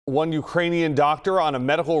One Ukrainian doctor on a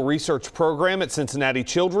medical research program at Cincinnati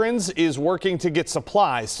Children's is working to get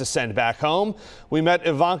supplies to send back home. We met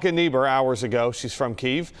Ivanka Niebuhr hours ago. She's from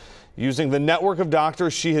Kyiv. Using the network of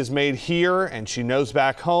doctors she has made here and she knows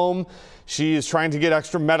back home, she is trying to get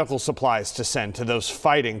extra medical supplies to send to those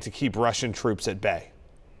fighting to keep Russian troops at bay.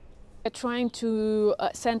 We're trying to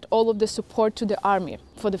send all of the support to the army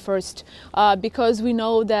for the first, because we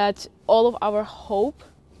know that all of our hope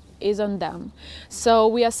is on them. So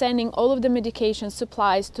we are sending all of the medication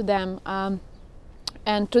supplies to them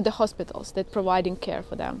and to the hospitals that providing care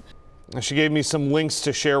for them. She gave me some links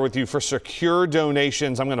to share with you for secure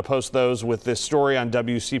donations. I'm going to post those with this story on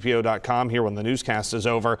WCPO.com here when the newscast is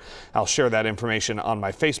over. I'll share that information on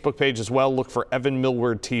my Facebook page as well. Look for Evan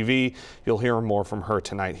Millward TV. You'll hear more from her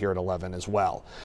tonight here at 11 as well.